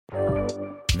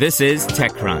This is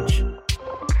TechCrunch.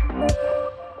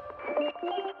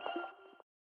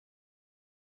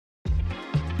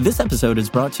 This episode is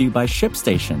brought to you by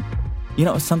ShipStation. You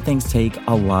know, some things take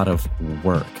a lot of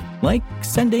work, like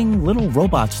sending little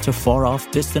robots to far-off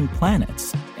distant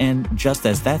planets. And just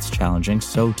as that's challenging,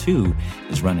 so too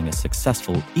is running a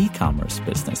successful e-commerce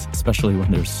business, especially when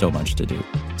there's so much to do.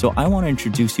 So I want to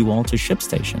introduce you all to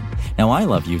ShipStation. Now, I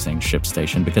love using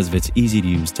ShipStation because of its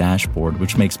easy-to-use dashboard,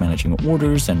 which makes managing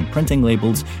orders and printing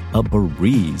labels a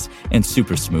breeze and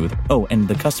super smooth. Oh, and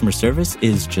the customer service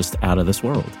is just out of this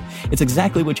world. It's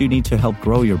exactly what you need to help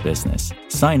grow your business.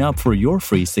 Sign up for your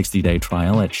free 60-day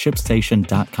trial at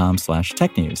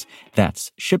shipstation.com/technews.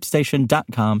 That's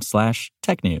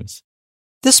shipstation.com/technews.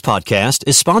 This podcast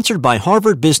is sponsored by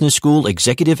Harvard Business School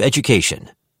Executive Education.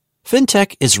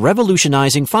 FinTech is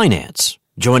revolutionizing finance.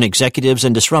 Join executives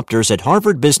and disruptors at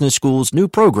Harvard Business School's new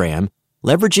program,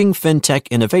 Leveraging FinTech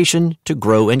Innovation to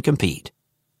Grow and Compete.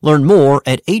 Learn more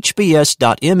at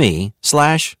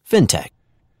hbs.me/fintech.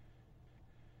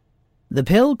 The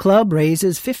Pill Club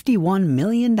raises $51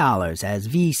 million as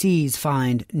VCs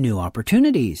find new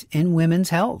opportunities in women's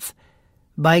health.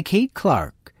 By Kate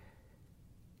Clark.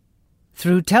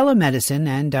 Through telemedicine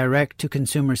and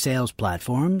direct-to-consumer sales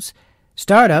platforms,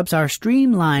 startups are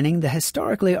streamlining the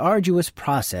historically arduous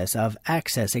process of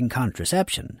accessing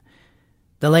contraception.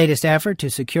 The latest effort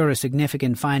to secure a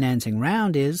significant financing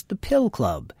round is the Pill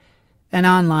Club, an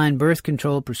online birth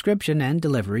control prescription and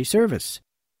delivery service.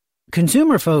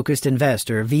 Consumer-focused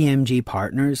investor VMG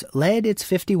Partners led its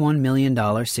 $51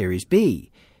 million Series B,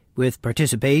 with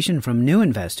participation from new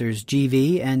investors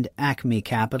GV and Acme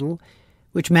Capital,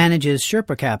 which manages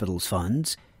Sherpa Capital's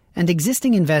funds, and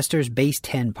existing investors Base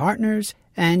 10 Partners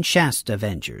and Shasta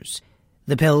Ventures.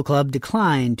 The Pill Club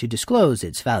declined to disclose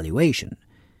its valuation.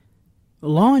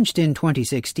 Launched in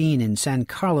 2016 in San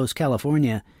Carlos,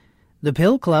 California, the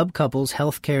Pill Club couples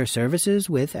healthcare services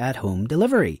with at-home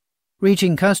delivery,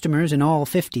 reaching customers in all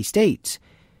 50 states.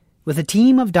 With a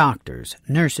team of doctors,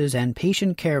 nurses, and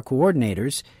patient care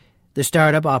coordinators, the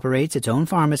startup operates its own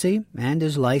pharmacy and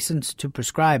is licensed to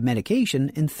prescribe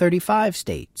medication in 35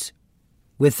 states.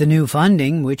 With the new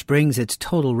funding, which brings its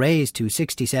total raise to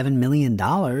 $67 million,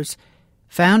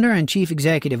 founder and chief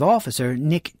executive officer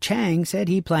Nick Chang said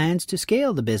he plans to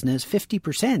scale the business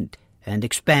 50% and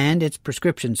expand its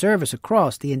prescription service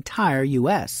across the entire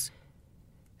U.S.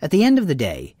 At the end of the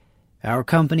day, our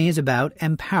company is about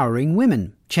empowering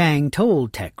women, Chang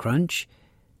told TechCrunch.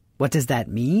 What does that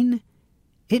mean?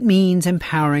 It means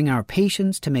empowering our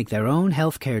patients to make their own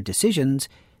healthcare decisions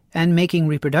and making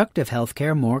reproductive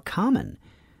healthcare more common,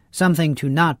 something to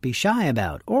not be shy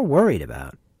about or worried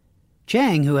about.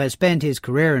 Chang, who has spent his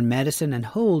career in medicine and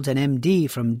holds an MD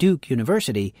from Duke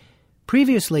University,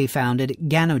 previously founded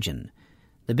Ganogen,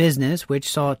 the business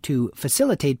which sought to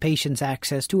facilitate patients'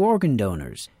 access to organ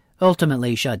donors,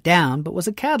 ultimately shut down but was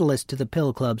a catalyst to the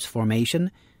Pill Club's formation,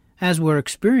 as were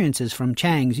experiences from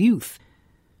Chang's youth.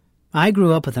 I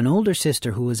grew up with an older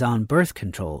sister who was on birth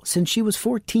control since she was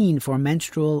 14 for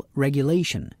menstrual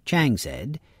regulation, Chang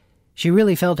said. She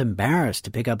really felt embarrassed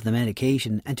to pick up the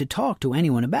medication and to talk to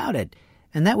anyone about it,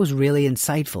 and that was really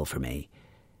insightful for me.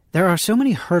 There are so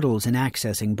many hurdles in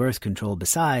accessing birth control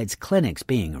besides clinics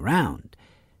being around.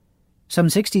 Some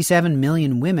 67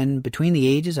 million women between the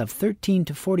ages of 13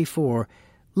 to 44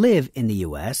 live in the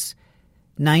U.S.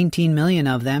 19 million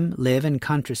of them live in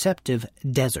contraceptive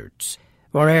deserts,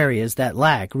 or areas that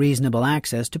lack reasonable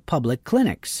access to public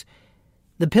clinics.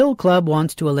 The Pill Club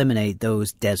wants to eliminate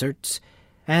those deserts,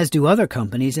 as do other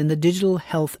companies in the digital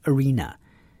health arena.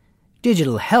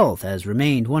 Digital health has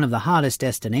remained one of the hottest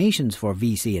destinations for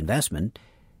VC investment.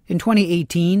 In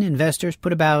 2018, investors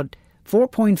put about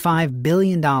 $4.5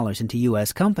 billion into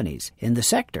U.S. companies in the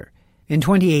sector. In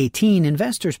 2018,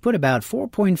 investors put about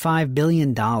 $4.5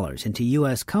 billion into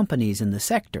U.S. companies in the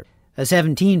sector, a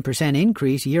 17%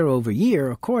 increase year over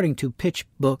year, according to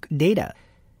PitchBook data.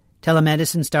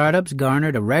 Telemedicine startups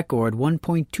garnered a record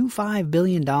 $1.25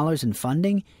 billion in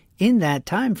funding in that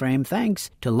time frame thanks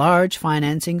to large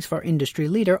financings for industry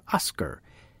leader Oscar,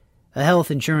 a health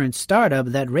insurance startup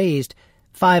that raised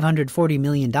 $540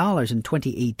 million in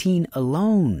 2018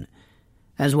 alone,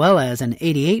 as well as an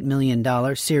 $88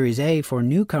 million Series A for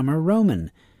newcomer Roman,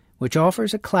 which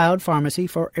offers a cloud pharmacy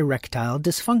for erectile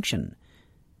dysfunction.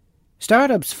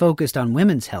 Startups focused on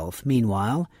women's health,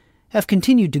 meanwhile, have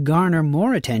continued to garner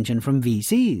more attention from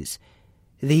VCs.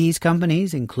 These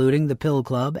companies, including the Pill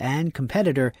Club and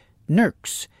competitor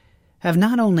Nurx, have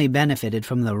not only benefited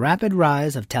from the rapid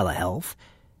rise of telehealth,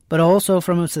 but also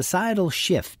from a societal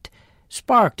shift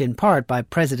sparked in part by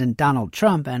President Donald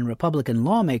Trump and Republican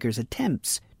lawmakers'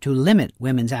 attempts to limit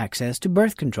women's access to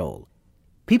birth control.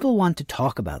 People want to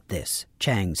talk about this,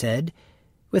 Chang said.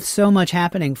 With so much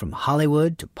happening from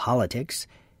Hollywood to politics,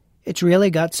 it's really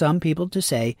got some people to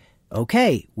say,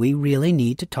 okay, we really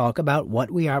need to talk about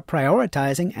what we are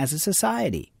prioritizing as a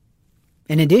society.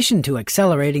 In addition to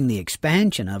accelerating the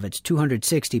expansion of its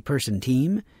 260-person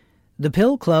team, the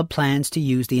Pill Club plans to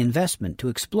use the investment to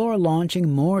explore launching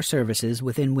more services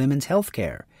within women's health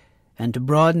care and to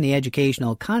broaden the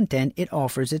educational content it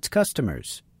offers its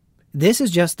customers. This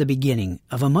is just the beginning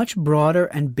of a much broader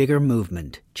and bigger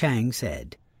movement, Chang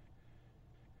said.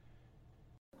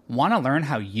 Want to learn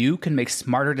how you can make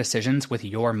smarter decisions with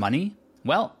your money?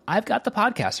 Well, I've got the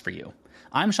podcast for you.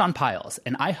 I'm Sean Piles,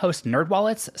 and I host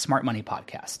NerdWallet's Smart Money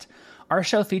Podcast. Our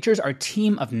show features our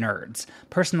team of nerds,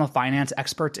 personal finance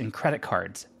experts in credit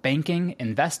cards, banking,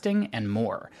 investing, and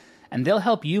more. And they'll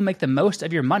help you make the most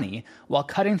of your money while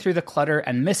cutting through the clutter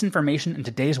and misinformation in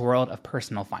today's world of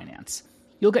personal finance.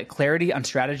 You'll get clarity on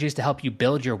strategies to help you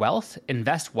build your wealth,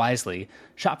 invest wisely,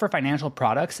 shop for financial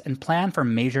products, and plan for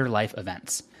major life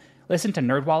events. Listen to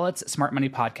NerdWallet's Smart Money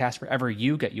Podcast wherever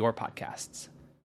you get your podcasts.